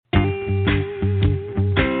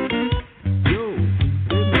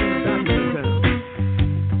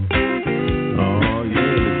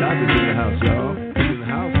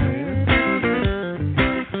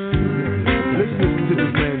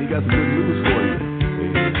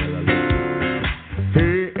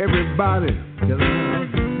Everybody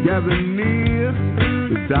gather near.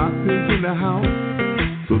 The doctor's in the house,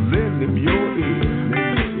 so lend him your ear.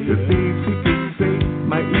 The things he can say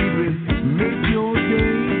might even make your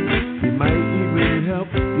day. He might even help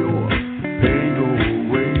your pain go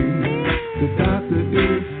away. The doctor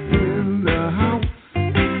is in the house.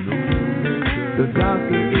 The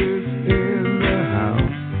doctor is in the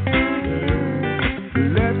house.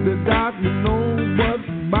 Let the doctor know what's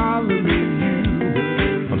bothering you.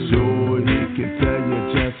 I'm sure he can tell you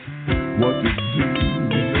just what to do.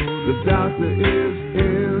 The doctor is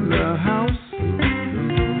in the house.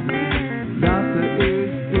 Doctor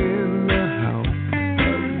is in the house.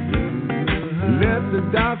 Let the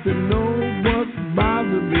doctor know what's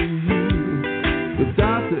bothering you. The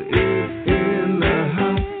doctor is in the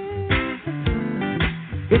house.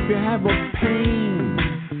 If you have a pain,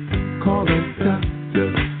 call the doctor.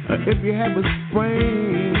 If you have a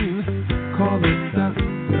sprain, call the doctor.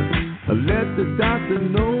 Let the doctor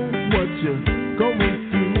know what you're going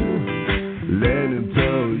through. Let him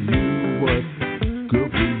tell you what's good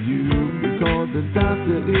for you. Because the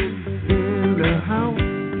doctor is in the house.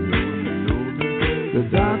 The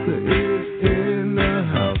doctor is in the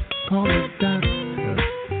house. Call the doctor.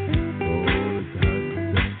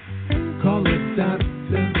 Call the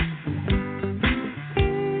doctor.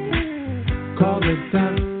 Call the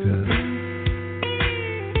doctor.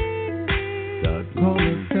 Call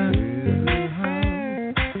the doctor.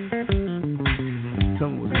 Tell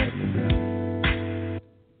me what's happening now.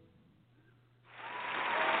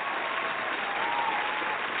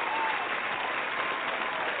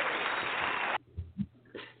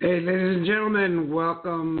 Hey, ladies and gentlemen,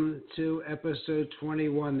 welcome to episode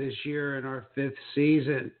 21 this year in our 5th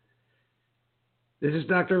season. This is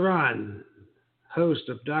Dr. Ron, host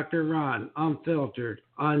of Dr. Ron, Unfiltered,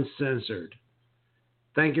 Uncensored.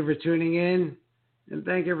 Thank you for tuning in, and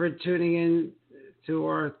thank you for tuning in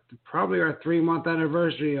to probably our 3-month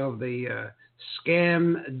anniversary of the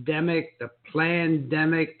scam-demic, the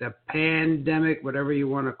plandemic, the pandemic, whatever you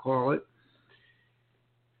want to call it.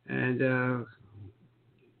 And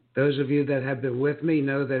those of you that have been with me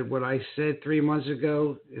know that what I said 3 months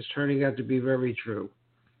ago is turning out to be very true.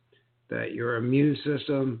 That your immune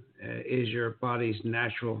system is your body's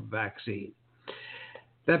natural vaccine.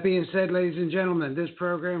 That being said, ladies and gentlemen, this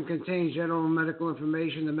program contains general medical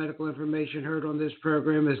information. The medical information heard on this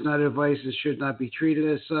program is not advice and should not be treated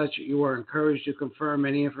as such. You are encouraged to confirm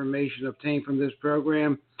any information obtained from this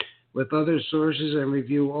program with other sources and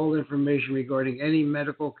review all information regarding any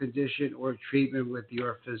medical condition or treatment with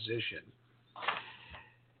your physician.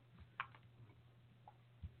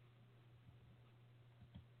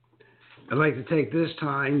 I'd like to take this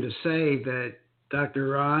time to say that Dr.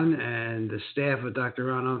 Ron and the staff of Dr.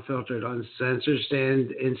 Ron Unfiltered Uncensored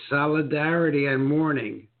stand in solidarity and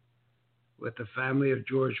mourning with the family of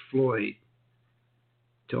George Floyd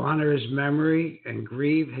to honor his memory and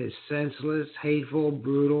grieve his senseless, hateful,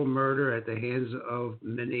 brutal murder at the hands of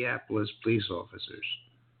Minneapolis police officers.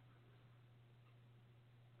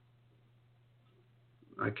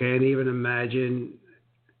 I can't even imagine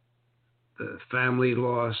the family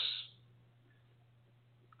loss.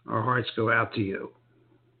 Our hearts go out to you.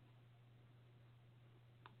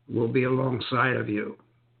 We'll be alongside of you.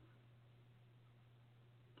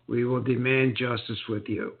 We will demand justice with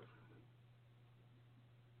you.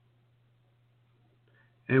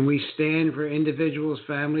 And we stand for individuals,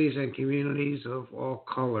 families, and communities of all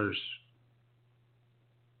colors.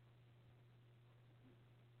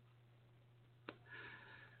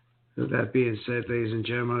 With that being said, ladies and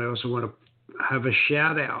gentlemen, I also want to have a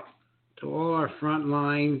shout out to all our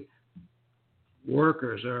frontline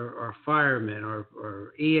workers, our firemen, our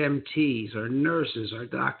EMTs, our nurses, our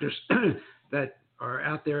doctors that are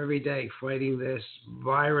out there every day fighting this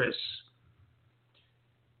virus.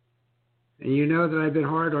 And you know that I've been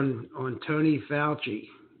hard on Tony Fauci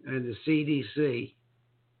and the CDC.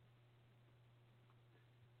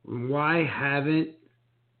 Why haven't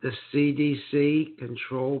the CDC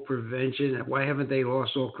controlled prevention? Why haven't they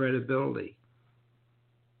lost all credibility?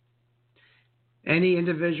 Any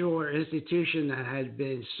individual or institution that had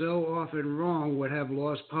been so often wrong would have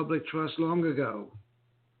lost public trust long ago.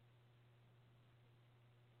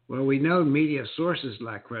 Well, we know media sources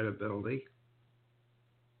lack credibility.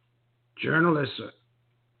 Journalists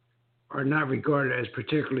are not regarded as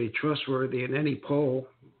particularly trustworthy in any poll.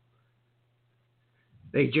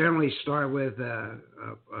 They generally start with an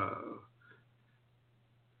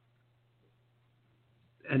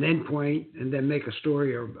endpoint and then make a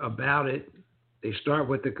story about it. They start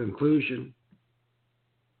with the conclusion.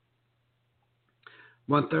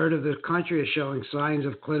 1/3 of the country is showing signs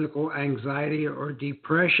of clinical anxiety or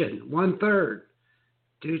depression. 1/3,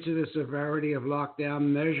 due to the severity of lockdown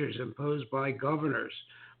measures imposed by governors.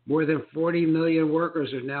 More than 40 million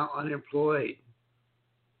workers are now unemployed.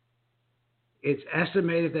 It's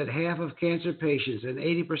estimated that half of cancer patients and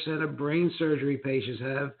 80% of brain surgery patients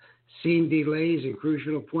have seen delays in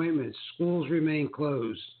crucial appointments. Schools remain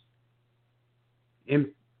closed,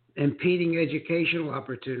 impeding educational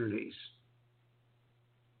opportunities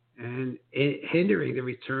and hindering the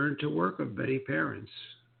return to work of many parents.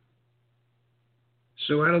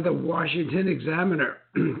 So out of the Washington Examiner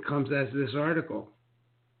comes as this article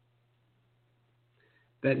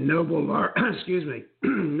that Nobel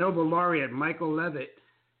laureate Michael Levitt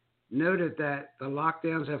noted that the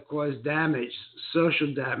lockdowns have caused damage,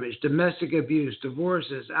 social damage, domestic abuse,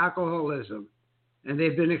 divorces, alcoholism, and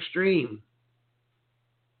they've been extreme.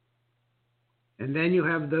 And then you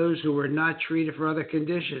have those who were not treated for other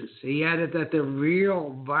conditions. He added that the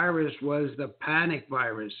real virus was the panic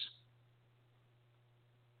virus.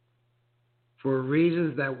 For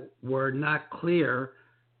reasons that were not clear,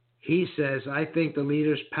 he says, I think the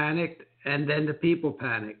leaders panicked and then the people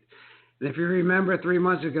panicked. And if you remember 3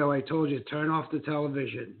 months ago, I told you, turn off the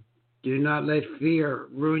television. Do not let fear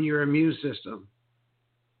ruin your immune system.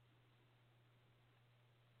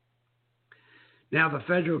 Now, the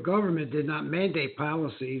federal government did not mandate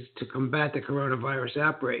policies to combat the coronavirus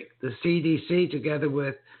outbreak. The CDC, together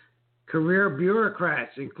with career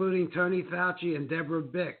bureaucrats, including Tony Fauci and Deborah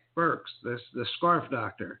Birx, the scarf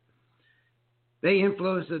doctor, they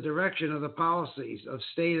influenced the direction of the policies of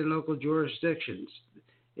state and local jurisdictions.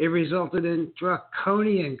 It resulted in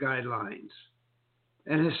draconian guidelines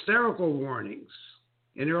and hysterical warnings.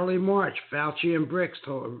 In early March, Fauci and Birx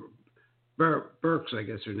I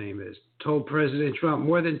guess her name is, told President Trump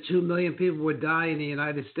more than 2 million people would die in the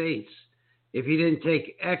United States if he didn't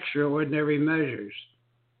take extraordinary measures.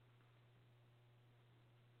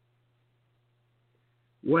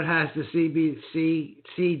 What has the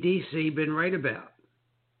CDC been right about?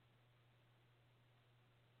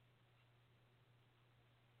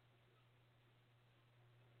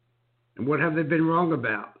 And what have they been wrong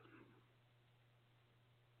about?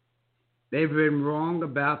 They've been wrong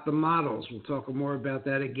about the models. We'll talk more about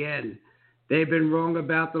that again. They've been wrong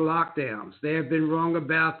about the lockdowns. They have been wrong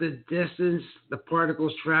about the distance the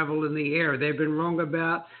particles travel in the air. They've been wrong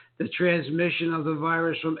about the transmission of the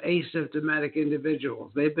virus from asymptomatic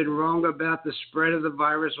individuals. They've been wrong about the spread of the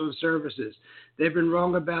virus on surfaces. They've been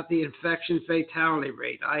wrong about the infection fatality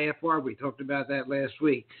rate, IFR. We talked about that last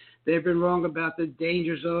week. They've been wrong about the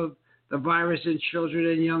dangers of the virus in children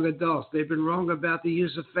and young adults. They've been wrong about the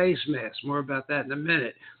use of face masks. More about that in a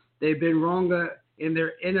minute. They've been wrong in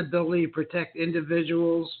their inability to protect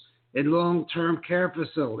individuals in long-term care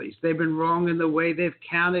facilities. They've been wrong in the way they've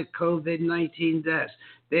counted COVID-19 deaths.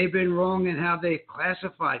 They've been wrong in how they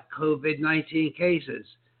classified COVID-19 cases.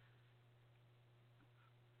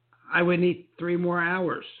 I would need 3 more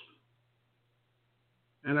hours,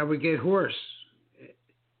 and I would get hoarse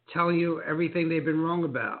telling you everything they've been wrong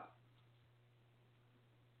about.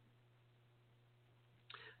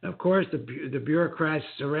 Of course, the bureaucrats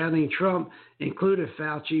surrounding Trump included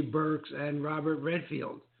Fauci, Birx, and Robert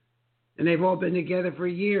Redfield. And they've all been together for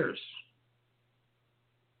years.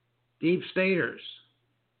 Deep staters.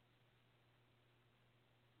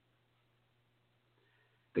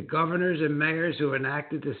 The governors and mayors who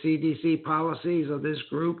enacted the CDC policies of this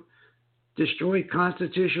group destroyed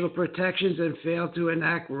constitutional protections and failed to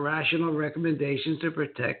enact rational recommendations to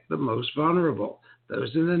protect the most vulnerable,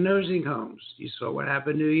 those in the nursing homes. You saw what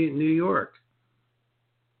happened in New York.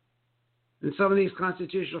 And some of these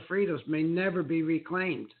constitutional freedoms may never be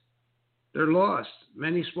reclaimed. They're lost.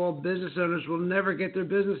 Many small business owners will never get their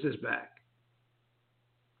businesses back.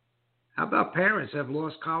 How about parents who have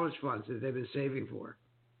lost college funds that they've been saving for?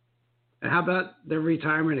 And how about their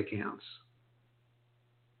retirement accounts?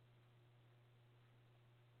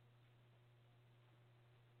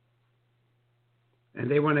 And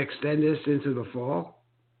they want to extend this into the fall?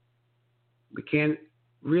 We can't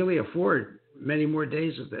really afford many more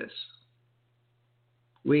days of this.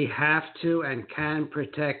 We have to and can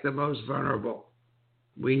protect the most vulnerable.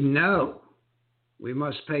 We know we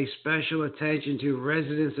must pay special attention to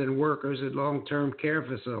residents and workers in long-term care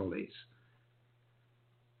facilities.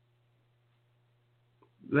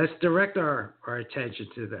 Let's direct our attention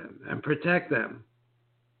to them and protect them.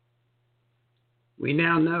 We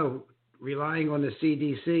now know relying on the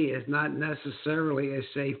CDC is not necessarily a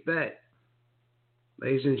safe bet.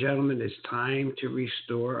 Ladies and gentlemen, it's time to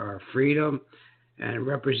restore our freedom. And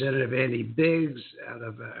Representative Andy Biggs out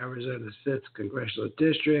of Arizona's 5th Congressional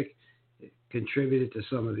District contributed to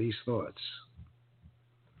some of these thoughts.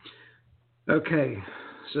 Okay,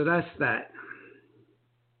 so that's that.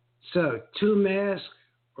 So, to mask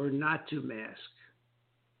or not to mask?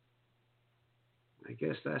 I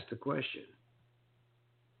guess that's the question.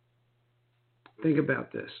 Think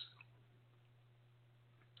about this.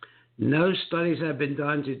 No studies have been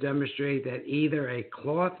done to demonstrate that either a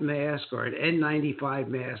cloth mask or an N95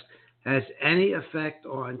 mask has any effect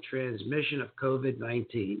on transmission of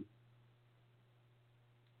COVID-19.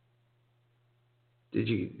 Did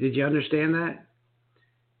you understand that?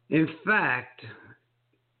 In fact,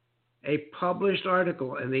 a published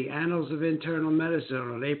article in the Annals of Internal Medicine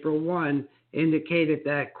on April 1 indicated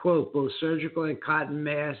that, quote, both surgical and cotton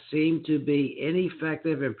masks seem to be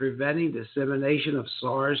ineffective in preventing dissemination of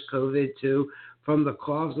SARS-CoV-2 from the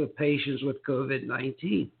coughs of patients with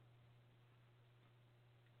COVID-19.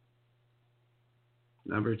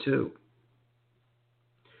 Number two,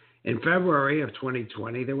 in February of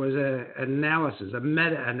 2020, there was a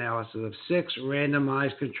meta-analysis of 6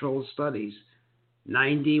 randomized controlled studies,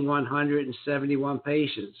 171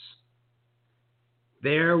 patients.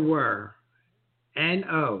 There were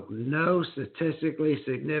no statistically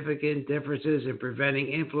significant differences in preventing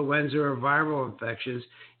influenza or viral infections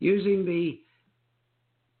using the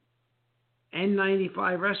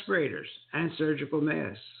N95 respirators and surgical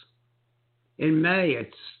masks. In May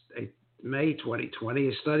 2020,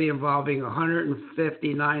 a study involving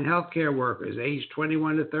 159 healthcare workers aged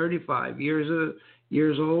 21 to 35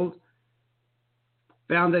 years old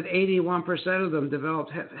found that 81% of them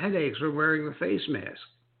developed headaches from wearing the face mask.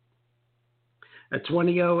 A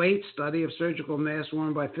 2008 study of surgical masks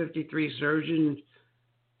worn by 53 surgeons,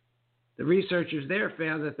 the researchers there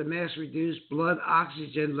found that the mask reduced blood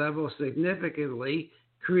oxygen levels significantly,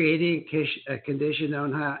 creating a condition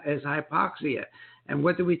known as hypoxia. And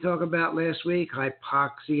what did we talk about last week?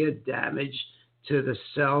 Hypoxia, damage to the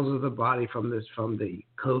cells of the body from the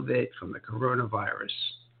COVID, from the coronavirus.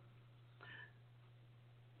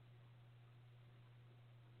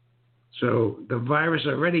 So the virus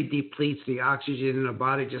already depletes the oxygen in the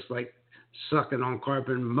body, just like sucking on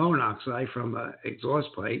carbon monoxide from an exhaust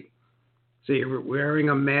pipe. So you're wearing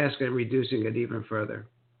a mask and reducing it even further.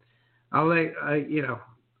 I'll let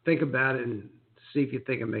think about it and see if you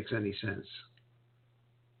think it makes any sense.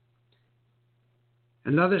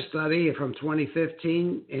 Another study from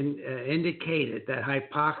 2015 indicated that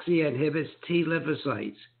hypoxia inhibits T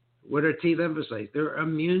lymphocytes. What are T lymphocytes? They're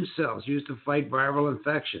immune cells used to fight viral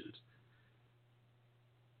infections.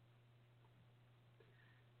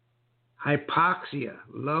 Hypoxia,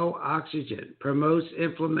 low oxygen, promotes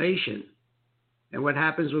inflammation. And what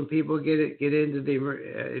happens when people get into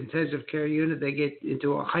the intensive care unit? They get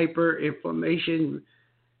into a hyperinflammation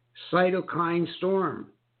cytokine storm.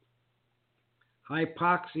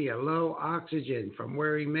 Hypoxia, low oxygen from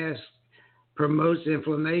wearing masks, promotes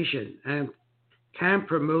inflammation and can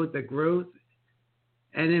promote the growth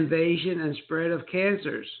and invasion and spread of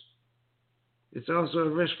cancers. It's also a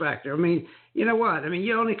risk factor. I mean, you know what? I mean,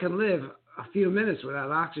 you only can live a few minutes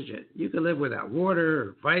without oxygen. You can live without water,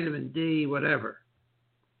 or vitamin D, whatever.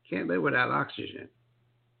 Can't live without oxygen.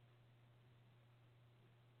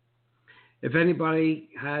 If anybody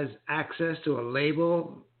has access to a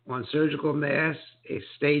label on surgical masks, it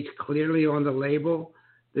states clearly on the label,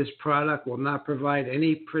 this product will not provide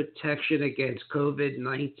any protection against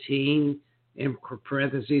COVID-19, in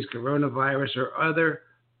parentheses, coronavirus or other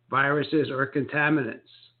viruses or contaminants.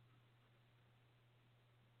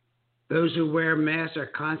 Those who wear masks are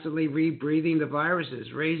constantly rebreathing the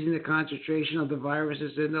viruses, raising the concentration of the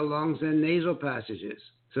viruses in the lungs and nasal passages.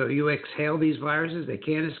 So you exhale these viruses, they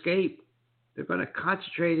can't escape. They're going to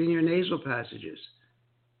concentrate in your nasal passages.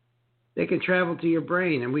 They can travel to your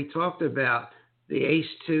brain, and we talked about the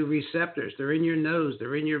ACE2 receptors. They're in your nose,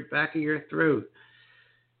 they're in your back of your throat,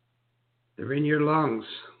 they're in your lungs.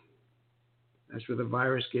 That's where the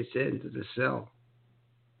virus gets into the cell.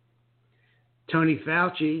 Tony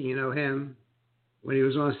Fauci, you know him, when he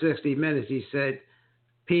was on 60 Minutes, he said,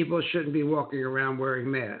 people shouldn't be walking around wearing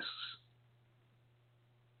masks.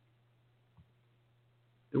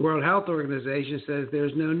 The World Health Organization says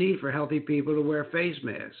there's no need for healthy people to wear face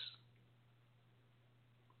masks.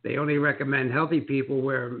 They only recommend healthy people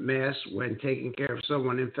wear masks when taking care of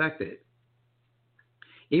someone infected.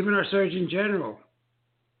 Even our Surgeon General,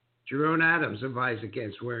 Jerome Adams, advised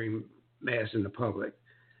against wearing masks in the public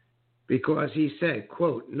because he said,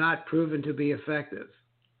 quote, not proven to be effective.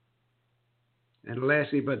 And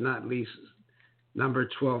lastly but not least, number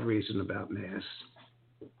 12 reason about masks.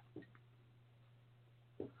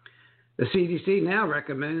 The CDC now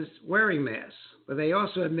recommends wearing masks, but they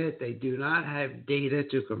also admit they do not have data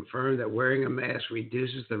to confirm that wearing a mask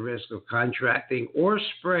reduces the risk of contracting or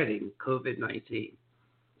spreading COVID-19.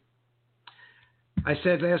 I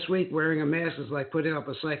said last week wearing a mask is like putting up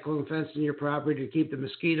a cyclone fence in your property to keep the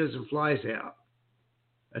mosquitoes and flies out.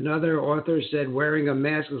 Another author said wearing a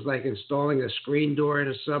mask is like installing a screen door in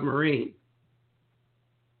a submarine.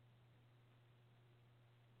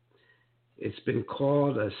 It's been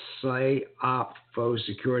called a PSYOP faux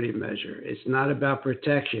security measure. It's not about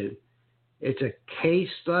protection. It's a case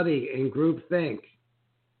study in groupthink.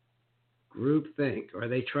 Groupthink. Are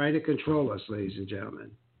they trying to control us, ladies and gentlemen?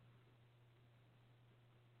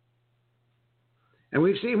 And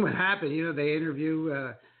we've seen what happened. You know, they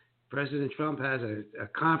interview, President Trump has a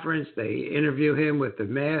conference. They interview him with the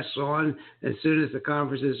masks on. As soon as the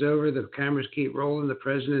conference is over, the cameras keep rolling. The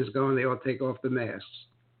president is going. They all take off the masks.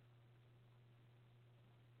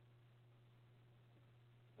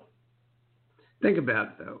 Think about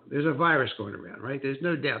it, though. There's a virus going around, right? There's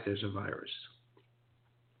no doubt there's a virus.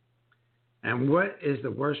 And what is the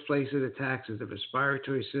worst place it attacks is the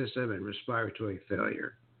respiratory system and respiratory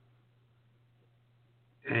failure.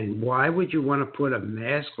 And why would you want to put a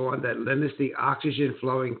mask on that limits the oxygen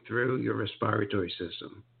flowing through your respiratory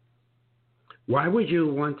system? Why would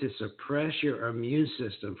you want to suppress your immune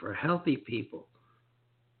system for healthy people?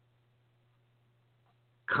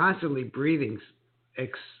 Constantly breathing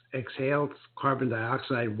exhaled carbon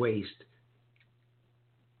dioxide waste.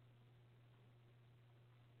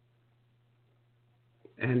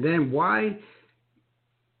 And then why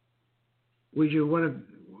would you want to...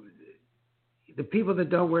 The people that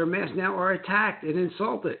don't wear masks now are attacked and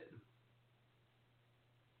insulted.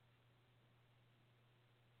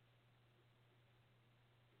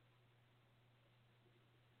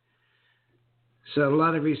 So a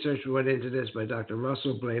lot of research went into this by Dr.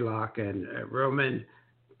 Russell Blaylock and Roman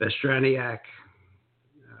Bastraniak,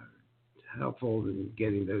 helpful in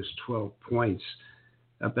getting those 12 points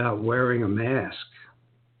about wearing a mask.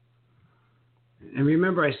 And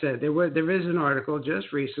remember I said there is an article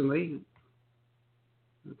just recently,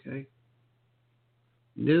 okay,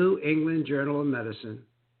 New England Journal of Medicine,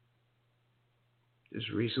 just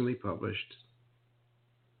recently published.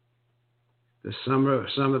 The sum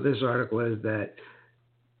of this article is that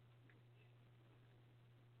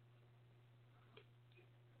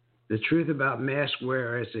the truth about mask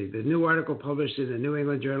wear, the new article published in the New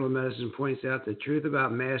England Journal of Medicine points out the truth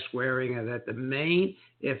about mask wearing and that the main,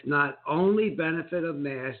 if not only benefit of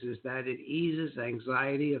masks is that it eases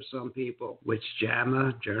anxiety of some people, which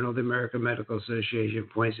JAMA, Journal of the American Medical Association,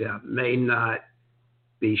 points out may not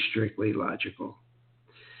be strictly logical.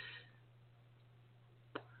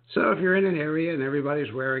 So if you're in an area and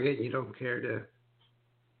everybody's wearing it and you don't care to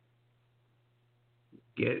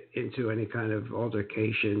get into any kind of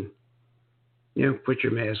altercation, you know, put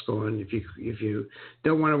your mask on. If you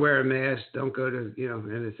don't want to wear a mask, don't go to, you know,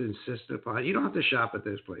 and it's insisted upon. You don't have to shop at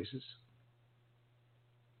those places.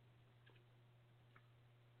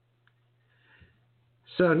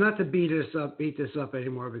 So not to beat this up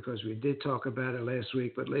anymore because we did talk about it last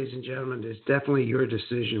week, but ladies and gentlemen, it's definitely your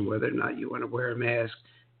decision whether or not you want to wear a mask.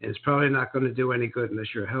 And it's probably not going to do any good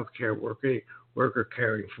unless you're a healthcare worker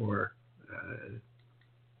caring for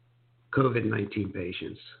COVID-19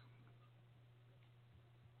 patients.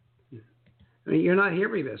 I mean, you're not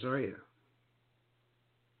hearing this, are you?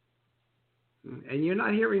 And you're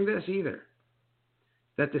not hearing this either.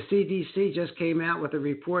 That the CDC just came out with a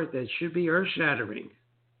report that should be earth-shattering.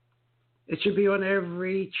 It should be on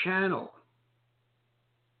every channel.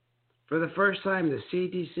 For the first time, the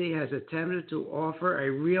CDC has attempted to offer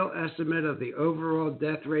a real estimate of the overall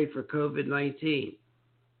death rate for COVID-19.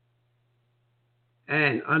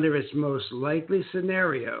 And under its most likely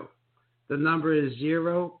scenario, the number is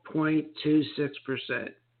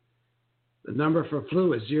 0.26%. The number for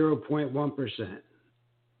flu is 0.1%.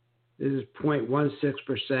 This is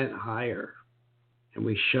 0.16% higher. And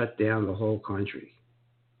we shut down the whole country.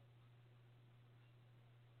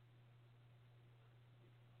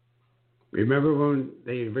 Remember when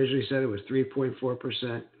they originally said it was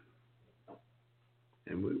 3.4%?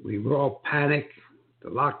 And we were all panicked. The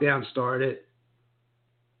lockdown started.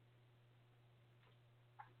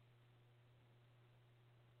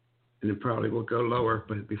 And it probably will go lower,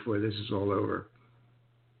 but before this is all over.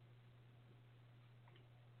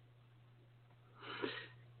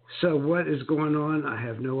 So what is going on? I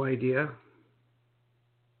have no idea.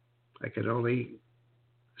 I can only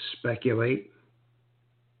speculate.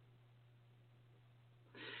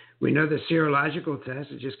 We know the serological test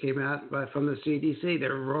that just came out from the CDC.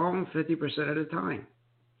 They're wrong 50% of the time.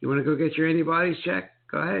 You want to go get your antibodies checked?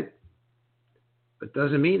 Go ahead. but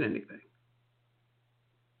doesn't mean anything.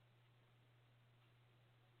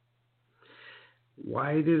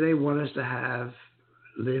 Why do they want us to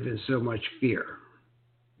live in so much fear?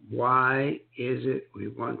 Why is it we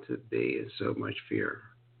want to be in so much fear?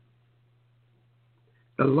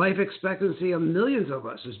 The life expectancy of millions of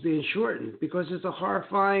us is being shortened because it's a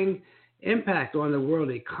horrifying impact on the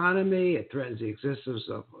world economy. It threatens the existence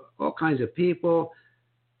of all kinds of people.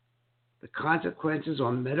 The consequences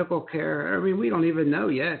on medical care, I mean, we don't even know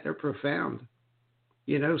yet. They're profound.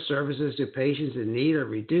 Services to patients in need are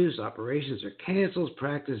reduced, operations are canceled,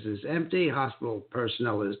 practice is empty, hospital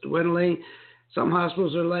personnel is dwindling. Some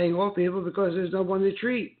hospitals are laying off people because there's no one to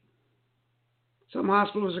treat. Some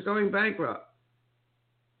hospitals are going bankrupt.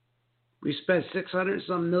 We spent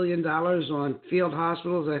 $600 million on field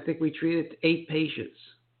hospitals. I think we treated 8 patients.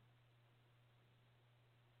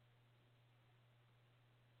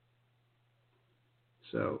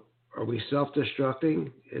 So, are we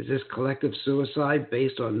self-destructing? Is this collective suicide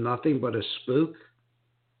based on nothing but a spook?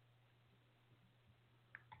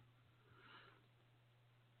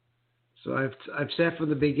 So I've said from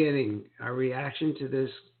the beginning, our reaction to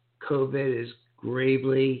this COVID is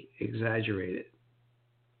gravely exaggerated.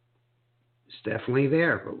 It's definitely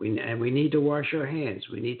there, but we need to wash our hands.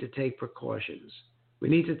 We need to take precautions. We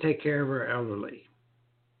need to take care of our elderly.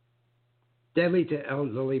 Deadly to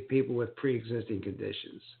elderly people with pre-existing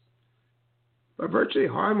conditions, but virtually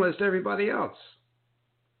harmless to everybody else.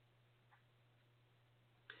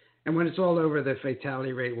 And when it's all over, the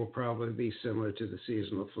fatality rate will probably be similar to the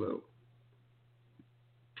seasonal flu.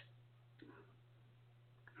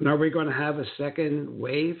 And are we going to have a second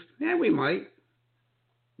wave? Yeah, we might.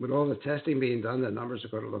 With all the testing being done, the numbers are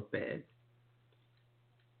going to look bad.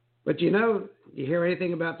 But you hear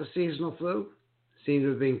anything about the seasonal flu? It seems to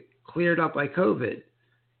have been cleared up by COVID.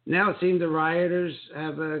 Now it seems the rioters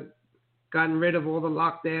have gotten rid of all the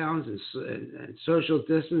lockdowns and social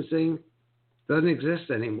distancing. Doesn't exist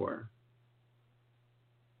anymore.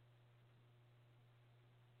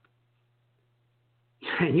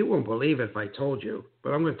 And you won't believe it if I told you,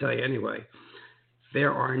 but I'm going to tell you anyway.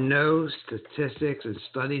 There are no statistics and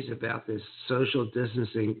studies about this social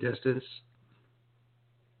distancing distance.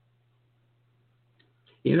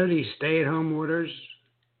 These stay-at-home orders,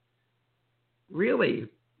 really,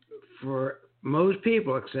 for most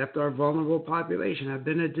people, except our vulnerable population, have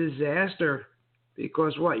been a disaster.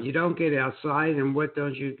 Because what? You don't get outside, and what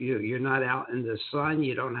don't you do? You're not out in the sun.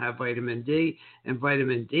 You don't have vitamin D. And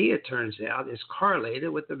vitamin D, it turns out, is correlated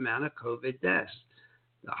with the amount of COVID deaths.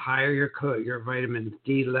 The higher your vitamin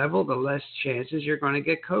D level, the less chances you're going to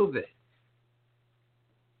get COVID.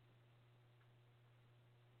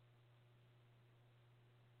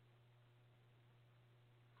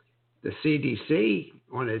 The CDC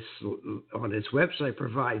on its website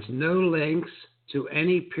provides no links to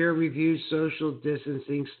any peer-reviewed social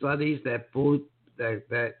distancing studies that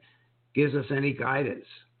gives us any guidance.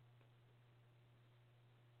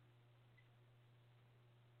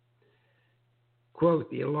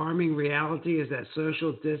 Quote, the alarming reality is that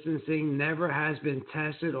social distancing never has been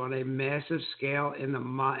tested on a massive scale in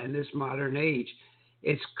this modern age.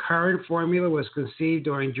 Its current formula was conceived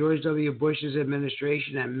during George W. Bush's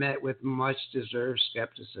administration and met with much deserved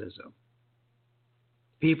skepticism.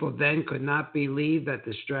 People then could not believe that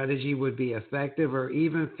the strategy would be effective or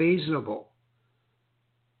even feasible.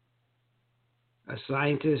 A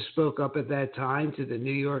scientist spoke up at that time to the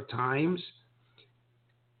New York Times.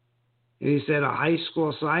 And he said, a high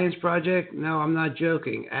school science project? No, I'm not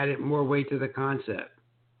joking. Added more weight to the concept.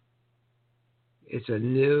 It's a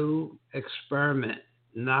new experiment,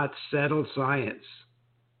 not settled science.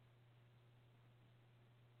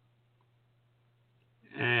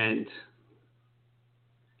 And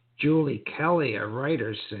Julie Kelly, a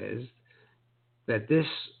writer, says that this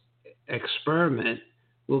experiment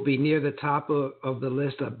will be near the top of the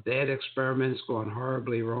list of bad experiments gone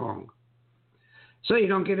horribly wrong. So you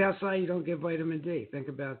don't get outside, you don't get vitamin D. Think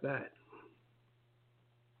about that.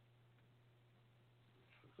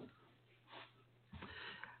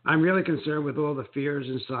 I'm really concerned with all the fears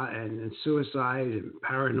and suicide and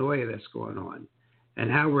paranoia that's going on,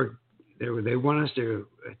 and how they want us to,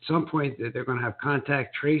 at some point, they're going to have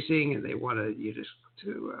contact tracing, and they want you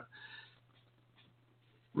to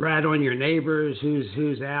rat on your neighbors,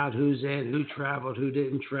 who's out, who's in, who traveled, who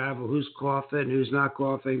didn't travel, who's coughing, who's not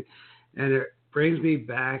coughing, and it brings me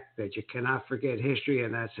back that you cannot forget history,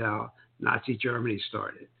 and that's how Nazi Germany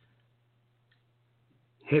started.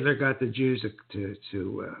 Hitler got the Jews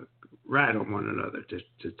to rat on one another,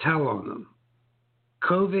 to tell on them.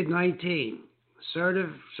 COVID-19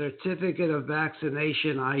 Certificate of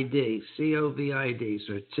Vaccination ID, COVID,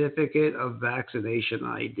 Certificate of Vaccination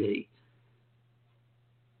ID.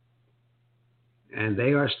 And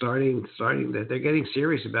they are starting that they're getting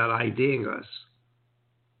serious about IDing us.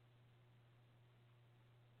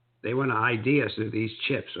 They want to ID us through these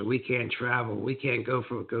chips, so we can't travel, we can't go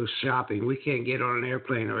shopping, we can't get on an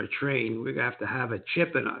airplane or a train. We have to have a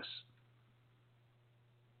chip in us.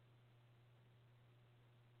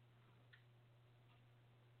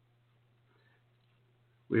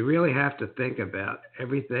 We really have to think about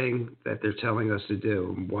everything that they're telling us to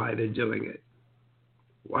do and why they're doing it.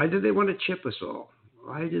 Why do they want to chip us all?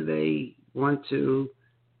 Why do they want to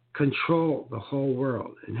control the whole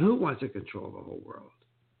world? And who wants to control the whole world?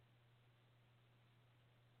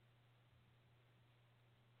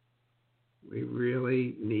 We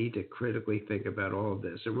really need to critically think about all of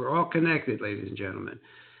this. And we're all connected, ladies and gentlemen.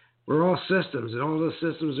 We're all systems, and all those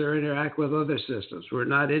systems are interact with other systems. We're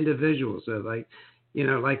not individuals. So like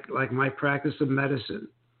my practice of medicine.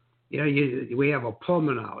 We have a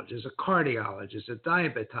pulmonologist, a cardiologist, a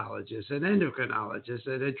diabetologist, an endocrinologist,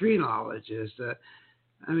 an adrenologist.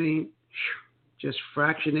 Just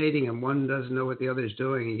fractionating, and one doesn't know what the other is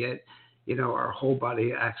doing, and yet, our whole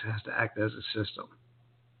body has to act as a system.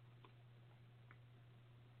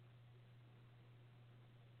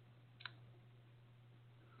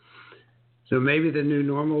 So maybe the new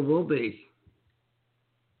normal will be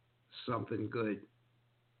something good.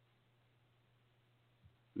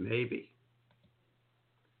 Maybe.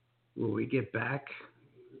 Will we get back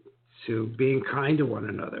to being kind to one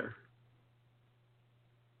another?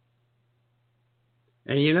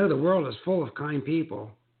 And the world is full of kind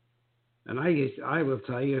people. And I will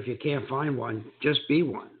tell you, if you can't find one, just be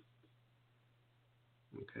one.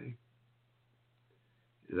 Okay?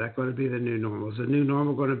 Is that going to be the new normal? Is the new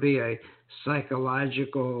normal going to be a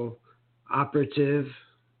psychological operative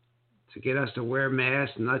to get us to wear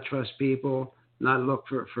masks, not trust people, not look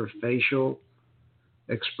for facial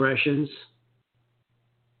expressions?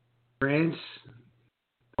 France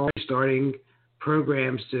already starting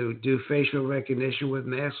programs to do facial recognition with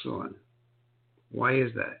masks on. Why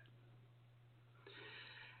is that?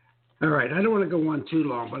 All right, I don't want to go on too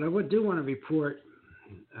long, but I do want to report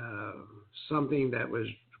something that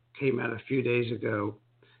came out a few days ago.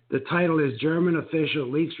 The title is German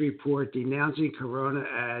Official Leaks Report Denouncing Corona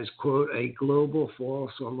as, quote, a global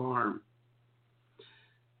false alarm.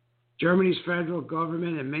 Germany's federal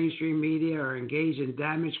government and mainstream media are engaged in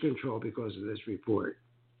damage control because of this report.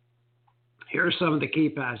 Here are some of the key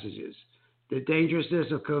passages. The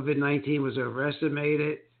dangerousness of COVID-19 was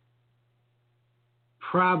overestimated.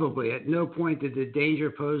 Probably at no point did the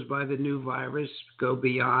danger posed by the new virus go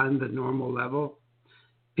beyond the normal level.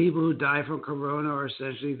 People who die from corona are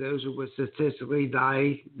essentially those who would statistically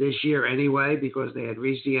die this year anyway because they had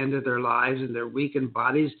reached the end of their lives and their weakened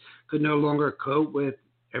bodies could no longer cope with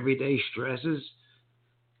everyday stresses,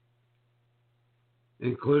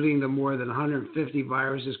 including the more than 150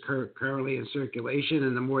 viruses currently in circulation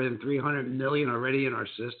and the more than 300 million already in our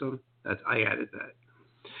system. I added that.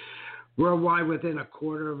 Worldwide, within a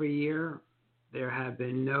quarter of a year, there have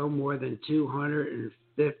been no more than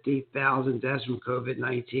 250,000 deaths from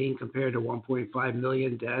COVID-19 compared to 1.5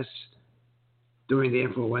 million deaths during the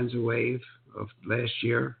influenza wave of last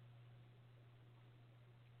year.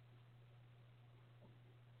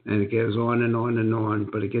 And it goes on and on and on,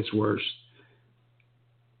 but it gets worse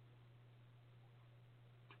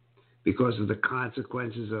because of the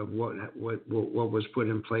consequences of what was put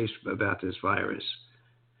in place about this virus.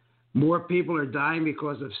 More people are dying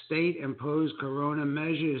because of state-imposed corona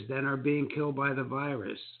measures than are being killed by the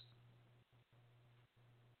virus.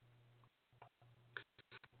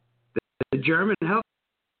 The German health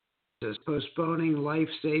is postponing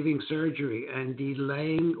life-saving surgery and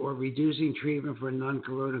delaying or reducing treatment for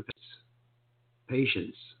non-corona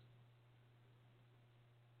patients.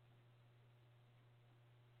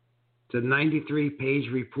 It's a 93-page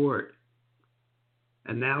report,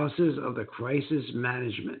 analysis of the crisis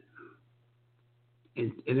management.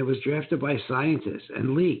 And it was drafted by scientists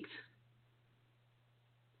and leaked.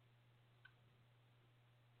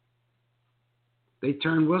 They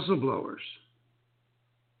turned whistleblowers.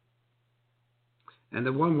 And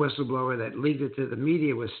the one whistleblower that leaked it to the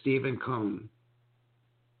media was Stephen Cohn.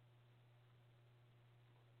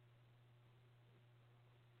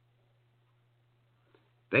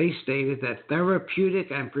 They stated that therapeutic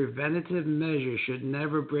and preventative measures should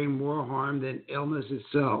never bring more harm than illness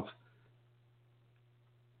itself.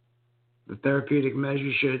 The therapeutic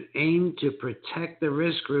measures should aim to protect the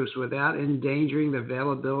risk groups without endangering the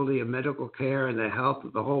availability of medical care and the health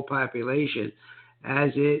of the whole population,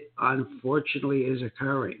 as it unfortunately is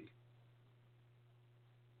occurring.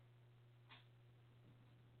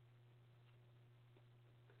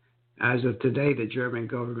 As of today, the German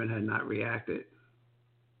government had not reacted.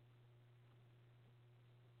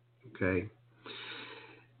 Okay.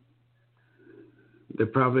 They're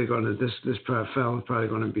probably going to, this fellow is probably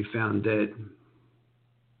going to be found dead.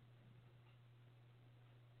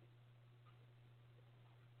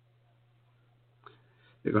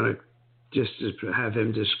 They're going to just have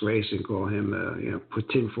him disgraced and call him, put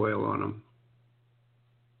tinfoil on him.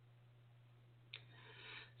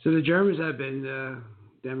 So the Germans have been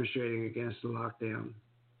demonstrating against the lockdown.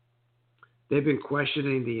 They've been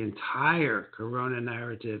questioning the entire corona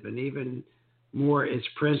narrative and even more its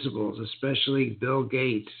principles, especially Bill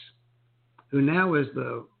Gates, who now is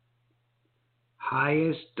the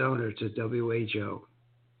highest donor to WHO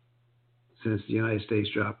since the United States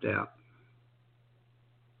dropped out.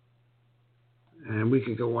 And we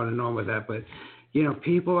could go on and on with that, but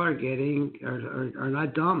people are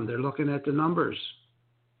not dumb. They're looking at the numbers.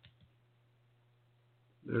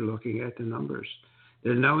 They're looking at the numbers.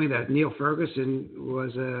 They're knowing that Neil Ferguson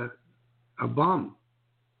was a bum.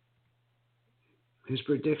 His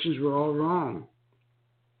predictions were all wrong.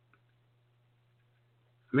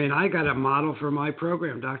 I mean, I got a model for my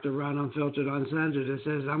program, Dr. Ron Unfiltered Uncensored, that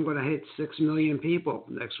says I'm going to hit 6 million people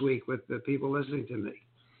next week with the people listening to me.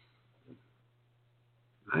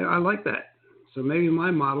 I like that. So maybe my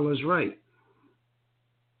model is right.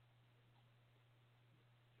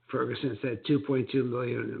 Ferguson said 2.2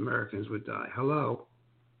 million Americans would die. Hello.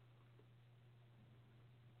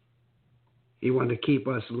 He wanted to keep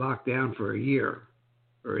us locked down for a year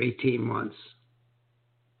or 18 months.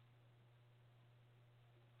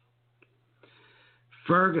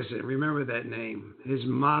 Ferguson, remember that name. His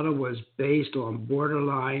model was based on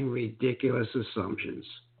borderline ridiculous assumptions.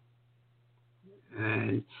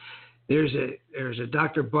 And there's a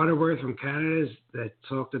Dr. Butterworth from Canada that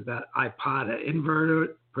talked about IPOTA,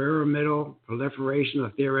 inverted pyramidal proliferation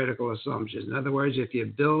of theoretical assumptions. In other words, if you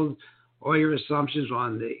build all your assumptions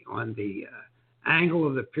on the angle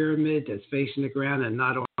of the pyramid that's facing the ground and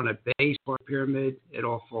not on a base part pyramid, it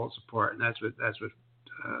all falls apart. And that's what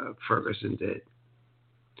Ferguson did.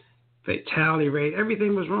 Fatality rate,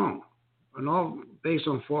 everything was wrong, and all based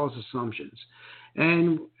on false assumptions.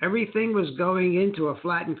 And everything was going into a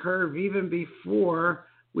flattened curve even before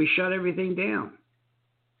we shut everything down.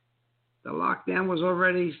 The lockdown was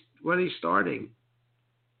already starting.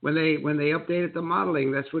 When they updated the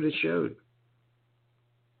modeling, that's what it showed.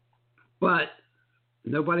 But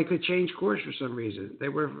nobody could change course for some reason. They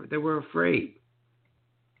were afraid.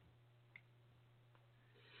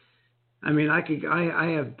 I mean, I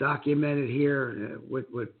have documented here what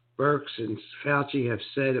Birx and Fauci have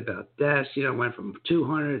said about deaths. Went from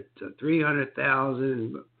 200 to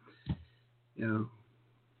 300,000.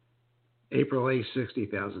 April 8th,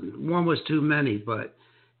 60,000. One was too many, but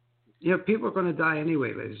people are going to die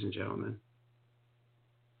anyway, ladies and gentlemen.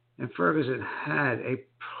 And Ferguson had a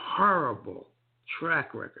horrible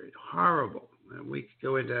track record, horrible. And we could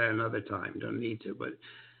go into that another time. Don't need to, but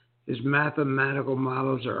his mathematical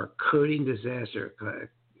models are a coding disaster,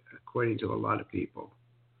 according to a lot of people.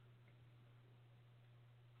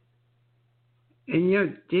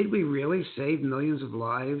 And did we really save millions of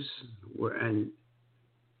lives? And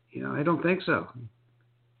I don't think so.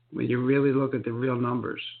 When you really look at the real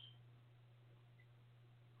numbers,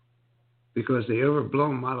 because the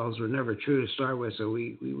overblown models were never true to start with, so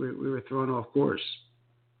we were thrown off course.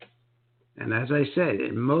 And as I said,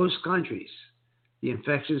 in most countries, the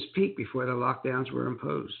infections peaked before the lockdowns were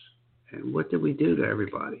imposed. And what did we do to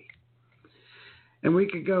everybody? And we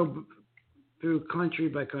could go through country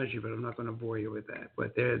by country, but I'm not going to bore you with that.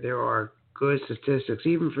 But there are good statistics,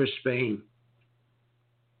 even for Spain,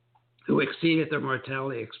 who exceeded their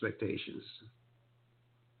mortality expectations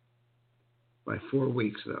by 4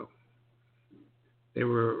 weeks, though. They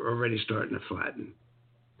were already starting to flatten.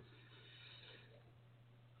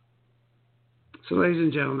 So, ladies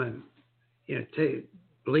and gentlemen,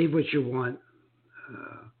 believe what you want.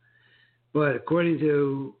 But according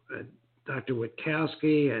to Dr.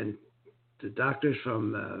 Witkowski and the doctors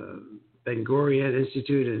from Ben Gurion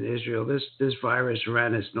Institute in Israel, this virus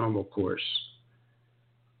ran its normal course.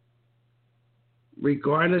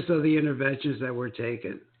 Regardless of the interventions that were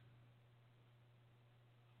taken.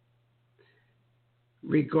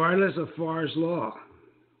 Regardless of Farr's law.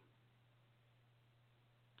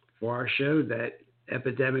 Farr showed that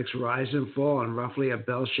epidemics rise and fall on roughly a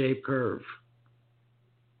bell-shaped curve.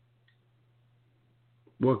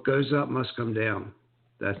 What goes up must come down.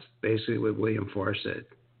 That's basically what William Farr said.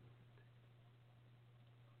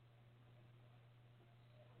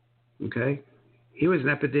 Okay? He was an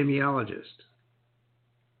epidemiologist.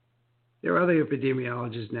 There are other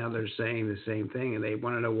epidemiologists now that are saying the same thing, and they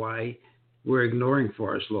want to know why we're ignoring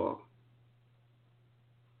forest law.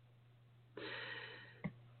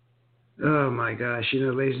 Oh my gosh,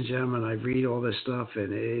 ladies and gentlemen, I read all this stuff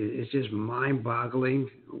and it's just mind-boggling.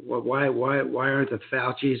 Why aren't the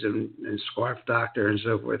Faucis and Scarf Doctor and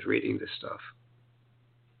so forth reading this stuff?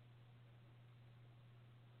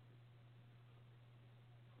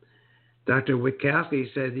 Dr.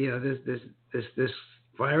 Witkowski said, this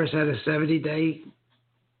virus had a 70-day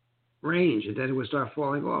range and then it would start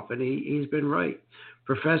falling off, and he's been right.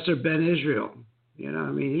 Professor Ben Israel,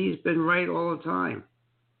 he's been right all the time.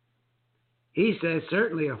 He says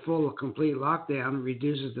certainly a full complete lockdown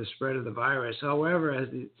reduces the spread of the virus. However,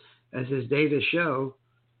 as his data show,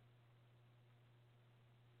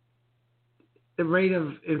 the rate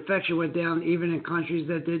of infection went down even in countries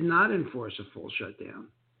that did not enforce a full shutdown.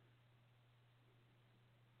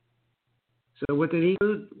 So what did he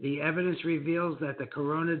do? The evidence reveals that the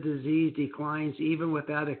corona disease declines even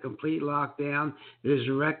without a complete lockdown. It is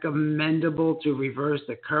recommendable to reverse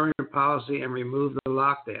the current policy and remove the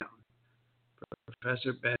lockdown.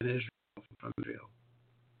 Professor Ben Israel from Israel.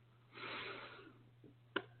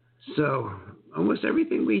 So almost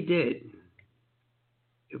everything we did,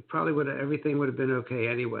 everything would have been okay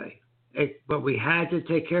anyway. But we had to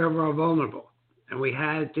take care of our vulnerable, and we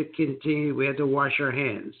had to continue. We had to wash our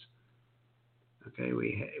hands. Okay,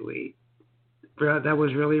 that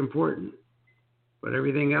was really important. But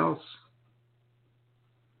everything else.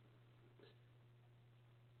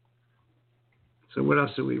 So what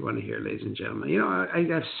else do we want to hear, ladies and gentlemen? I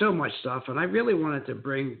have so much stuff, and I really wanted to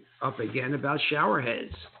bring up again about shower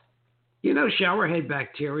heads. Shower head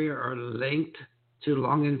bacteria are linked to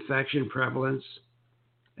lung infection prevalence.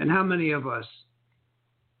 And how many of us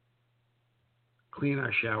clean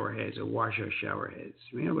our shower heads or wash our shower heads?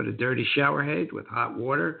 With a dirty shower head, with hot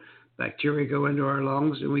water, bacteria go into our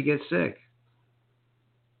lungs and we get sick.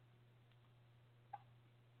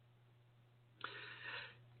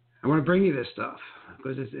 I want to bring you this stuff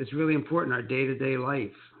because it's really important in our day-to-day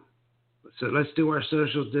life. So let's do our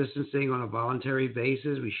social distancing on a voluntary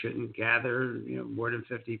basis. We shouldn't gather, more than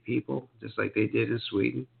 50 people, just like they did in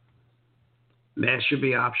Sweden. Masks should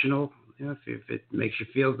be optional, if it makes you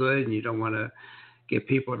feel good and you don't want to get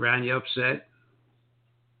people around you upset.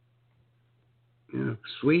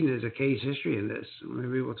 Sweden is a case history in this.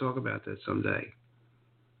 Maybe we'll talk about that someday.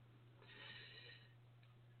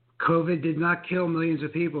 COVID did not kill millions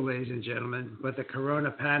of people, ladies and gentlemen, but the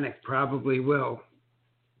corona panic probably will.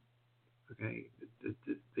 Okay,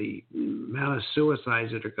 the amount of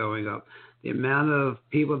suicides that are going up, the amount of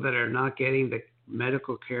people that are not getting the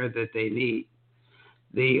medical care that they need,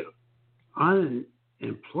 the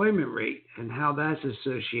unemployment rate and how that's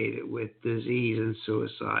associated with disease and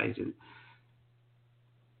suicides, and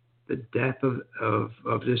the death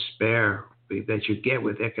of despair that you get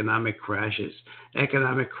with economic crashes.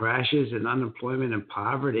 Economic crashes and unemployment and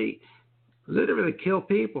poverty literally kill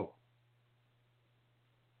people.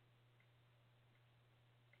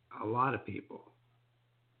 A lot of people.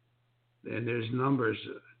 And there's numbers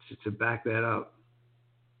to back that up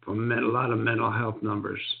from a lot of mental health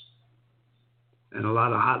numbers and a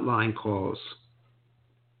lot of hotline calls.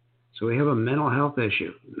 So we have a mental health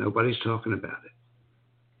issue. Nobody's talking about it.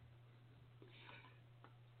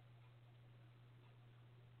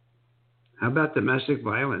 How about domestic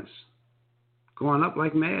violence? Going up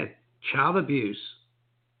like mad. Child abuse.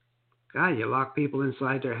 God, you lock people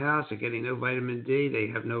inside their house. They're getting no vitamin D. They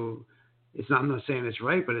have no, I'm not saying it's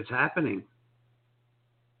right, but it's happening.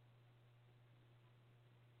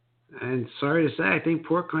 And sorry to say, I think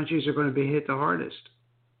poor countries are going to be hit the hardest.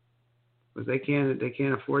 But they can't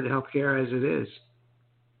afford the health care as it is.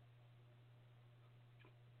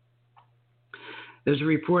 There's a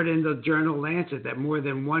report in the journal Lancet that more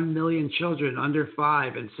than 1 million children under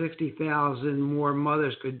 5 and 60,000 more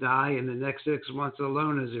mothers could die in the next 6 months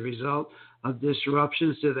alone as a result of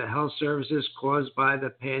disruptions to the health services caused by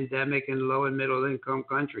the pandemic in low and middle income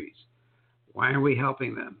countries. Why aren't we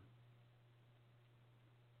helping them?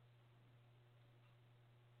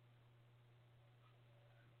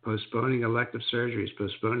 Postponing elective surgeries,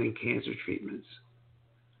 postponing cancer treatments.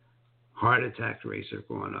 Heart attack rates are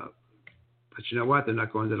going up. But you know what? They're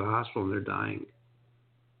not going to the hospital and they're dying.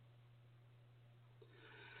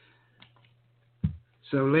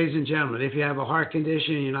 So, ladies and gentlemen, if you have a heart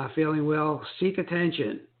condition and you're not feeling well, seek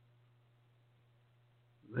attention.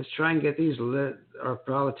 Let's try and get our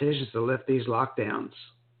politicians to lift these lockdowns.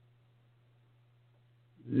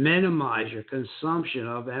 Minimize your consumption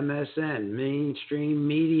of MSN, mainstream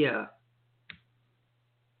media.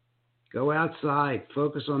 Go outside.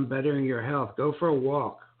 Focus on bettering your health. Go for a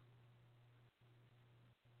walk.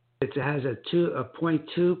 It has a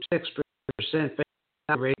 0.26% fatality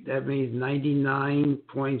rate. That means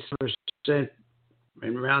 99.6%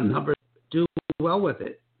 in round numbers do well with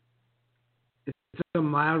it. It's a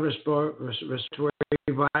mild respiratory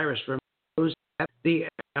virus for most the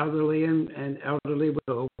elderly and elderly with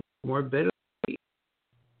morbidity.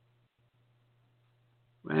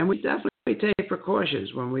 And we definitely take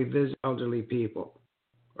precautions when we visit elderly people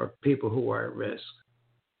or people who are at risk.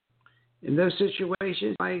 In those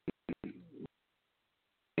situations,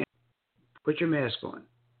 put your mask on.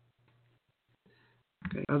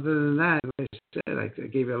 Okay. Other than that, as I said, I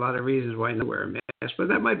gave you a lot of reasons why not wear a mask, but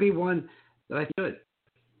that might be one that I should.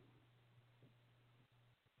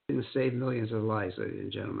 It didn't save millions of lives, ladies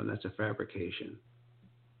and gentlemen. That's a fabrication.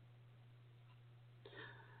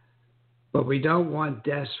 But we don't want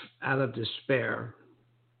deaths out of despair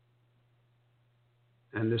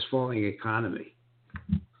and this falling economy.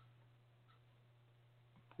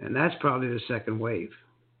 And that's probably the second wave.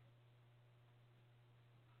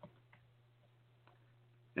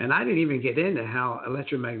 And I didn't even get into how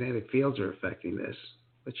electromagnetic fields are affecting this.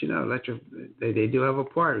 But you know, they do have a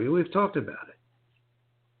part. We've talked about it.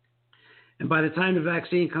 And by the time the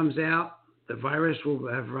vaccine comes out, the virus will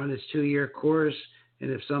have run its 2-year course. And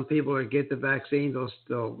if some people get the vaccine,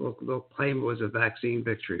 they'll claim it was a vaccine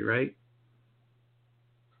victory, right?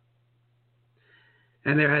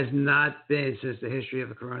 And there has not been, since the history of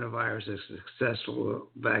the coronavirus, a successful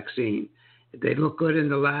vaccine. They look good in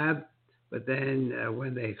the lab, but then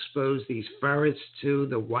when they expose these ferrets to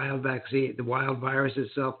the wild vaccine, the wild virus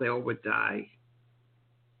itself, they all would die.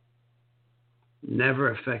 Never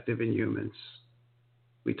effective in humans.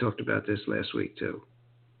 We talked about this last week too.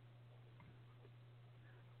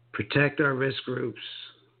 Protect our risk groups.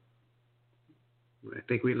 I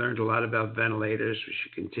think we learned a lot about ventilators. We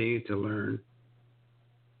should continue to learn.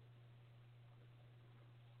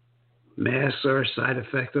 Masks are a side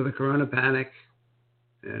effect of the corona panic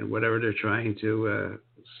and whatever they're trying to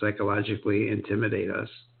psychologically intimidate us.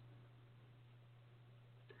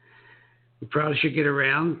 We probably should get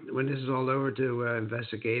around, when this is all over, to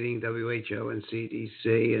investigating WHO and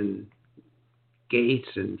CDC and Gates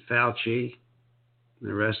and Fauci and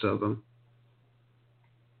the rest of them.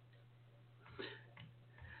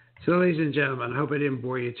 So, ladies and gentlemen, I hope I didn't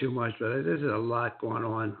bore you too much, but there's a lot going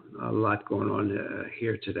on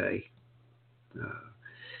here today.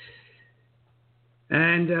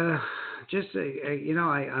 I'm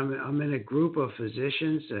in a group of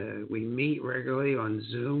physicians. We meet regularly on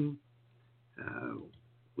Zoom.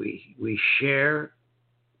 We share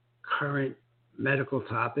current medical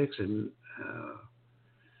topics and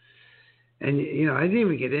I didn't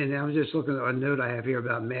even get in. I was just looking at a note I have here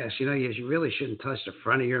about masks. You really shouldn't touch the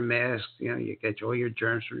front of your mask. You get all your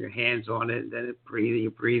germs from your hands on it, and then you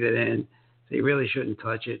breathe it in. So you really shouldn't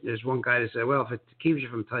touch it. There's one guy that said, well, if it keeps you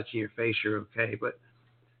from touching your face, you're okay. But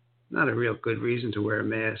not a real good reason to wear a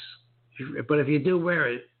mask. But if you do wear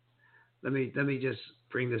it, let me just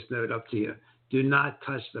bring this note up to you. Do not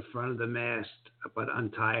touch the front of the mask, but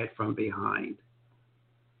untie it from behind.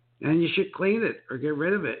 And you should clean it or get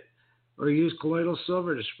rid of it. Or use colloidal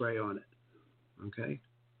silver to spray on it. Okay?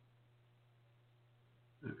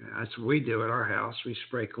 That's what we do at our house. We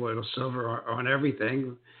spray colloidal silver on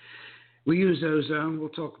everything. We use ozone. We'll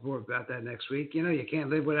talk more about that next week. You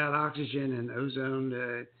can't live without oxygen, and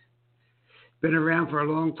ozone been around for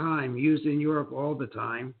a long time, used in Europe all the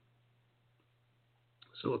time.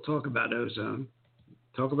 So we'll talk about ozone.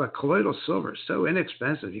 Talk about colloidal silver. So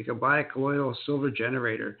inexpensive. You can buy a colloidal silver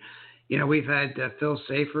generator. We've had Phil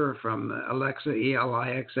Safer from Alexa,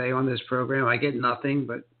 ELIXA, on this program. I get nothing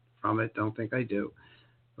but from it. Don't think I do.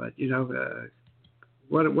 But,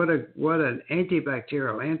 what an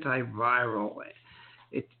antibacterial, antiviral.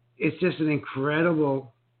 It's just an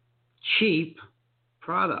incredible, cheap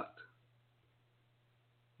product.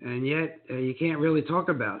 And yet you can't really talk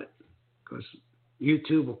about it because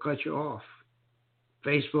YouTube will cut you off.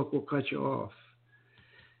 Facebook will cut you off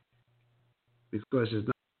because it's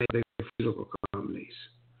not big pharmaceutical companies.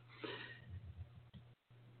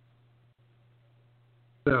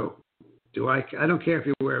 So, I don't care if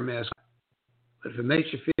you wear a mask, but if it makes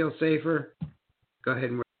you feel safer, go ahead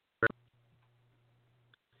and wear it.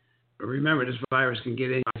 But remember, this virus can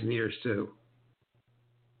get in your ears too.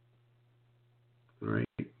 All right.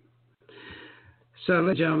 So, ladies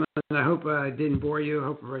and gentlemen, I hope I didn't bore you. I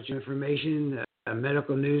hope I brought you information,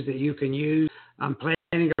 medical news that you can use. I'm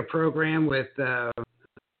planning a program with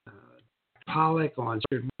Pollock on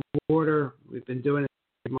water. We've been doing it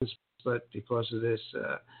for months, but because of this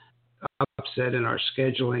upset in our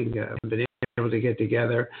scheduling. Been able to get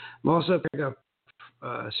together. I'm also picking up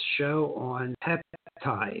a show on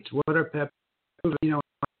peptides. What are peptides?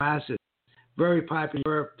 Acids. Very popular in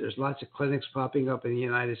Europe. There's lots of clinics popping up in the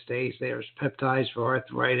United States. There's peptides for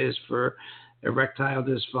arthritis, for erectile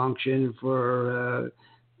dysfunction, for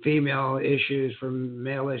female issues, for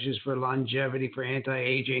male issues, for longevity, for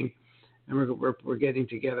anti-aging. And we're getting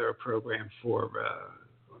together a program for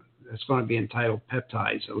it's going to be entitled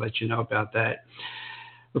Peptides. I'll let you know about that.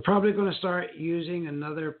 We're probably going to start using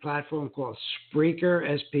another platform called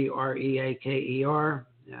Spreaker, Spreaker.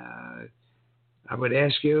 I would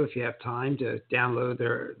ask you if you have time to download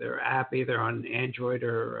their app either on Android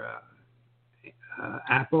or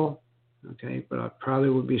Apple. Okay, but I probably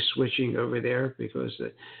will be switching over there because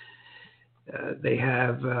they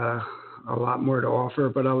have a lot more to offer.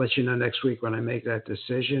 But I'll let you know next week when I make that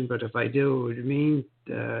decision. But if I do, it would mean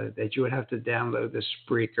that you would have to download the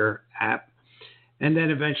Spreaker app. And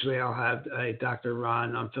then eventually I'll have a Dr.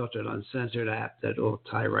 Ron Unfiltered, Uncensored app that will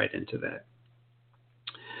tie right into that.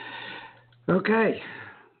 Okay,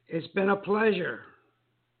 it's been a pleasure,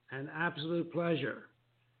 an absolute pleasure.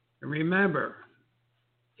 And remember,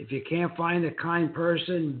 if you can't find a kind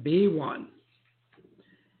person, be one.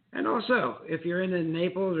 And also, if you're in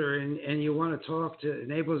Naples and you want to talk to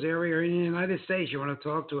Naples area or in the United States, you want to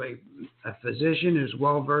talk to a physician who's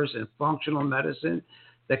well-versed in functional medicine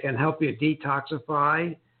that can help you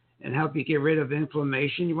detoxify and help you get rid of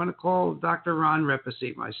inflammation, you want to call Dr. Ron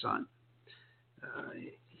Repacy, my son.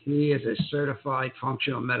 He is a certified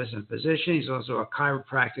functional medicine physician. He's also a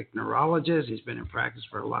chiropractic neurologist. He's been in practice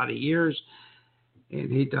for a lot of years.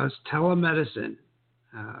 And he does telemedicine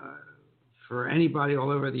for anybody all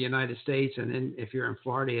over the United States. And then if you're in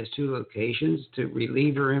Florida, he has 2 locations to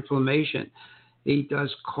relieve your inflammation. He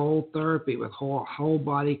does cold therapy with whole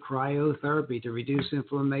body cryotherapy to reduce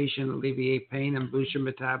inflammation, alleviate pain, and boost your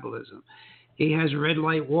metabolism. He has red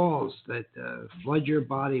light walls that flood your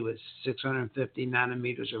body with 650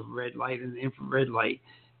 nanometers of red light and infrared light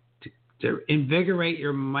to invigorate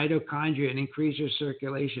your mitochondria and increase your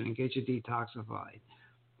circulation and get you detoxified.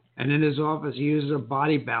 And in his office, he uses a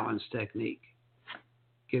body balance technique,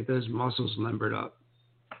 get those muscles limbered up.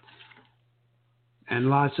 And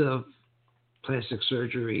lots of plastic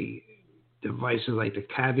surgery devices like the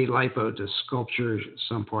Cavi Lipo to sculpture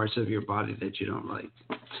some parts of your body that you don't like.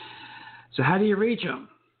 So how do you reach him?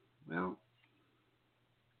 Well,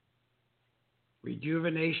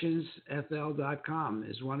 rejuvenationsfl.com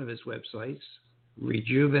is one of his websites.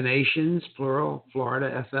 Rejuvenations, plural,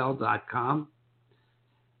 FloridaFL.com.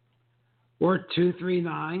 Or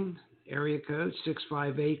 239, area code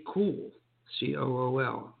 658-COOL,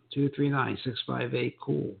 COOL,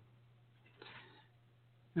 239-658-COOL.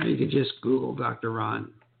 Or you can just Google Dr.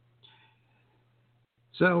 Ron.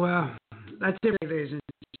 So that's it, ladies and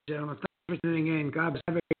gentlemen. Thanks for tuning in. God bless.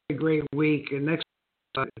 Have a great week. And next,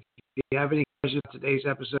 if you have any questions about today's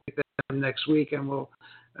episode, next week, and we'll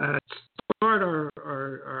start our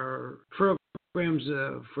programs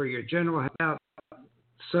for your general health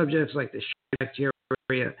subjects like the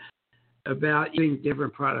bacteria, about using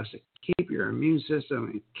different products to keep your immune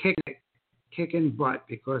system kicking butt,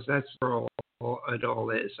 because that's where it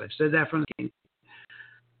all is. I've said that from the beginning.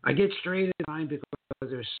 I get straight in time because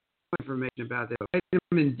there's so much information about this.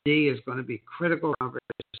 Vitamin D is going to be critical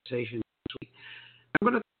conversation this week. I'm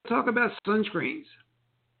going to talk about sunscreens,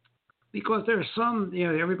 because there's some,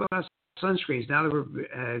 everybody has sunscreens. Now that we're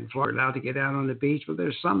in Florida allowed to get out on the beach, but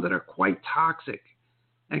there's some that are quite toxic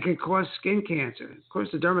and can cause skin cancer. Of course,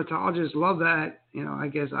 the dermatologists love that. I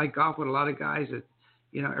guess I golf with a lot of guys that,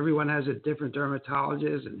 everyone has a different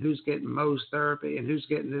dermatologist and who's getting Mohs therapy and who's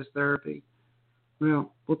getting this therapy.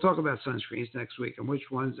 Well, we'll talk about sunscreens next week and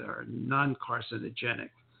which ones are non-carcinogenic.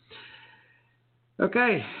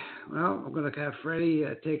 Okay, well, I'm going to have Freddie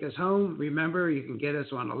take us home. Remember, you can get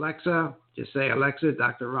us on Alexa. Just say, Alexa,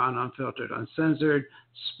 Dr. Ron Unfiltered, Uncensored,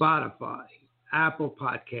 Spotify, Apple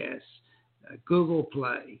Podcasts, Google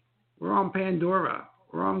Play. We're on Pandora.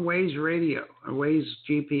 We're on Waze Radio, or Waze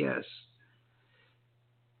GPS.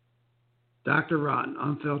 Dr. Ron,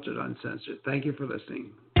 Unfiltered, Uncensored. Thank you for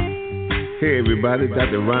listening. Hey, everybody.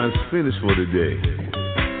 Dr. Ron's finished for today.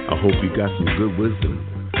 I hope you got some good wisdom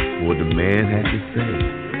for what the man had to say.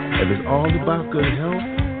 If it's all about good health,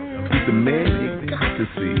 he's the man you got to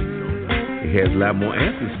see. He has a lot more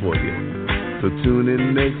answers for you. So tune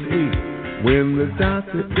in next week when the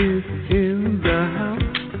doctor is in the house.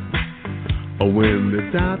 Or when the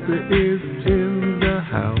doctor is in the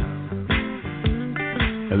house.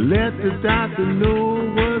 And let the doctor know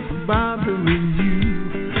what's bothering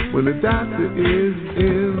you when the doctor is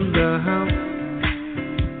in the house.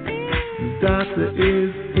 doctor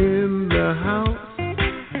is in the house.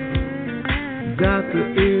 Doctor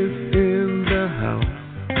is in the house.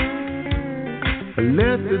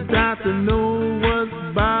 Let the doctor know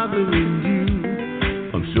what's bothering you.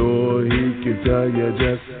 I'm sure he can tell you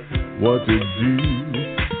just what to do.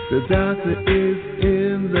 The doctor is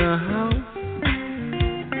in the house.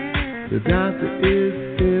 The doctor is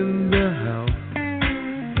in the house.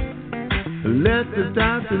 Let the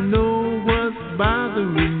doctor know what's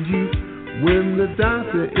bothering you. When the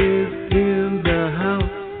doctor is in the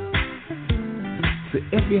house. So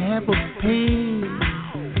if you have a pain,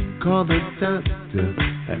 call the doctor.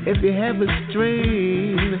 If you have a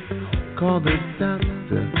strain, call the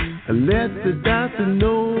doctor. Let the doctor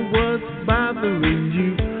know what's bothering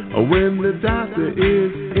you. When the doctor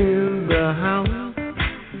is in the house.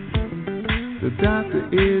 The doctor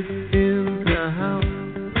is in the house.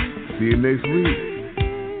 See you next week.